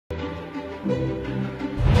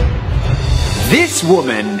This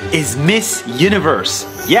woman is Miss Universe.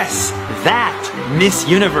 Yes, that Miss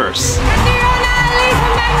Universe.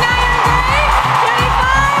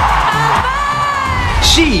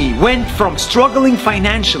 She went from struggling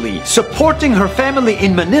financially, supporting her family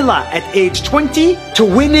in Manila at age 20, to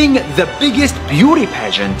winning the biggest beauty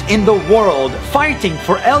pageant in the world, fighting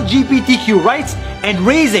for LGBTQ rights and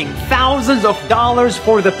raising thousands of dollars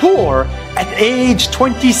for the poor at age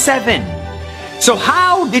 27. So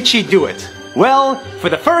how did she do it? Well, for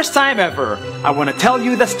the first time ever, I want to tell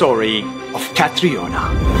you the story of Catriona.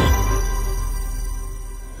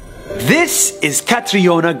 This is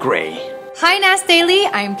Catriona Gray. Hi Nas Daily,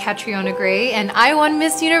 I'm Catriona Gray and I won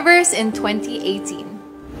Miss Universe in 2018.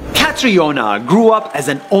 Catriona grew up as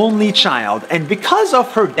an only child, and because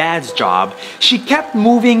of her dad's job, she kept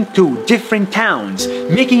moving to different towns,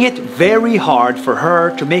 making it very hard for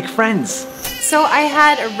her to make friends. So I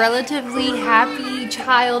had a relatively happy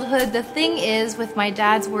childhood. The thing is, with my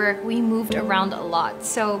dad's work, we moved around a lot.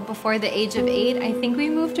 So before the age of 8, I think we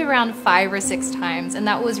moved around 5 or 6 times, and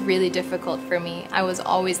that was really difficult for me. I was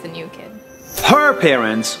always the new kid. Her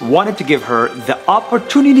parents wanted to give her the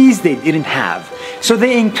opportunities they didn't have, so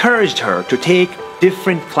they encouraged her to take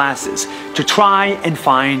different classes to try and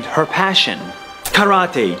find her passion.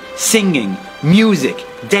 Karate, singing, music,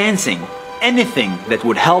 dancing, anything that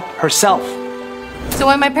would help herself. So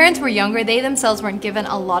when my parents were younger, they themselves weren't given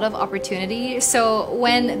a lot of opportunity. So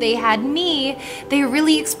when they had me, they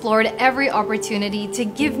really explored every opportunity to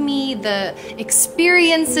give me the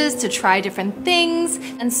experiences to try different things.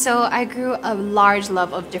 And so I grew a large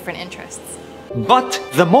love of different interests. But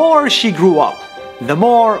the more she grew up, the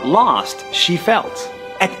more lost she felt.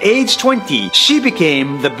 At age 20, she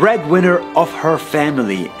became the breadwinner of her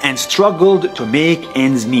family and struggled to make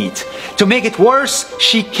ends meet. To make it worse,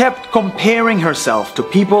 she kept comparing herself to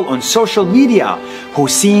people on social media who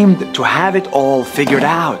seemed to have it all figured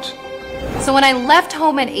out. So when I left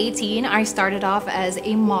home at 18, I started off as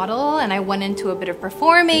a model and I went into a bit of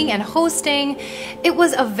performing and hosting. It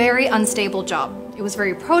was a very unstable job. It was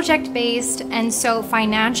very project-based, and so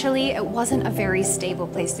financially it wasn't a very stable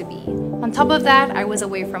place to be. On top of that, I was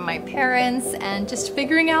away from my parents and just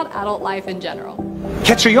figuring out adult life in general.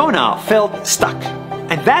 Catriona felt stuck,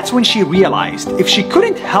 and that's when she realized if she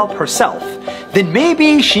couldn't help herself, then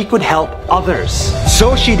maybe she could help others.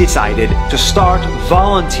 So she decided to start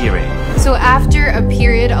volunteering. So after a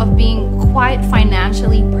period of being quite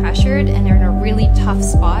financially pressured and in a really tough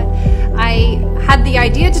spot, I had the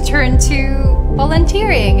idea to turn to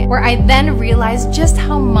volunteering, where I then realized just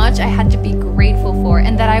how much I had to be grateful for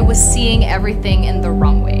and that I was seeing everything in the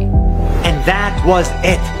wrong way. And that was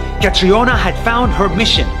it. Catriona had found her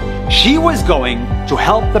mission. She was going to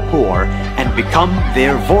help the poor and become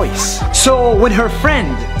their voice. So when her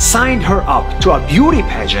friend signed her up to a beauty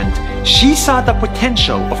pageant, she saw the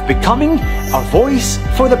potential of becoming a voice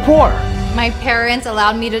for the poor. My parents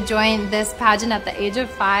allowed me to join this pageant at the age of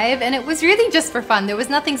 5, and it was really just for fun. There was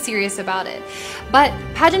nothing serious about it. But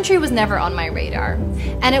pageantry was never on my radar.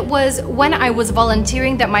 And it was when I was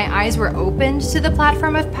volunteering that my eyes were opened to the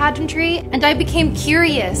platform of pageantry, and I became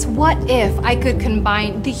curious, what if I could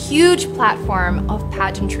combine the huge platform of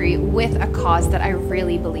pageantry with a cause that I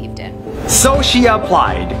really believed in? So she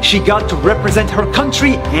applied. She got to represent her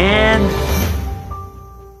country, and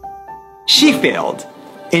she failed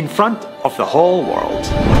in front of the whole world.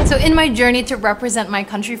 So in my journey to represent my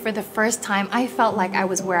country for the first time, I felt like I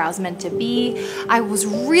was where I was meant to be. I was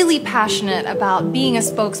really passionate about being a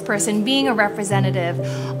spokesperson, being a representative,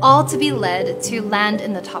 all to be led to land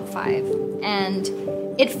in the top 5. And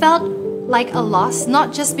it felt like a loss,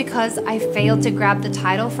 not just because I failed to grab the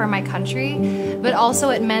title for my country, but also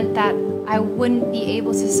it meant that I wouldn't be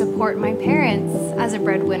able to support my parents as a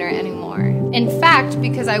breadwinner anymore. In fact,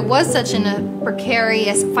 because I was such in a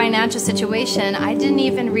precarious financial situation, I didn't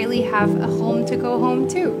even really have a home to go home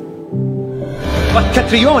to. But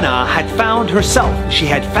Catriona had found herself. She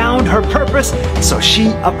had found her purpose, so she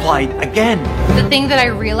applied again. The thing that I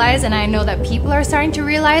realized, and I know that people are starting to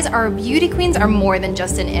realize, our beauty queens are more than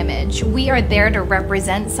just an image. We are there to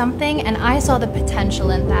represent something, and I saw the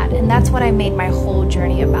potential in that, and that's what I made my whole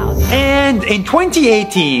journey about. And in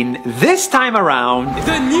 2018, this time around,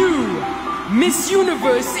 the new Miss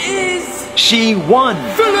Universe is... she won!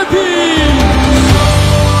 Philippines!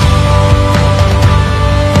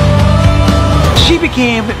 She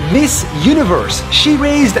became Miss Universe. She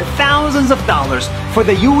raised thousands of dollars for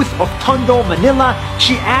the youth of Tondo, Manila.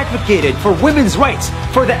 She advocated for women's rights,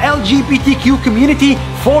 for the LGBTQ community,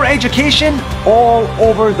 for education all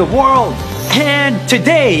over the world. And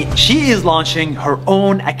today, she is launching her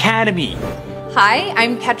own academy. Hi,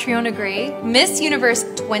 I'm Catriona Gray, Miss Universe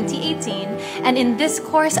 2018, and in this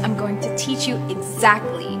course, I'm going to teach you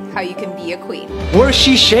exactly how you can be a queen. Where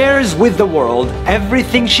she shares with the world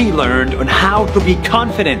everything she learned on how to be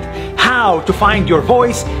confident, how to find your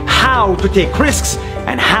voice, how to take risks,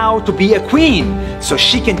 and how to be a queen, so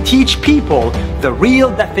she can teach people the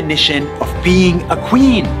real definition of being a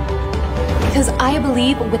queen. Because I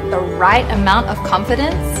believe with the right amount of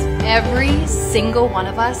confidence, every single one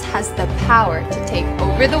of us has the power to take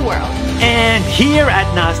over the world. And here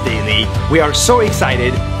at Nas Daily, we are so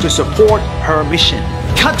excited to support her mission.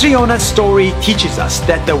 Catriona's story teaches us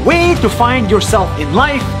that the way to find yourself in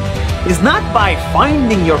life is not by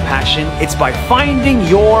finding your passion, it's by finding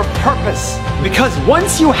your purpose. Because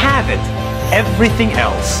once you have it, everything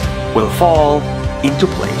else will fall into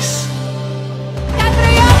place.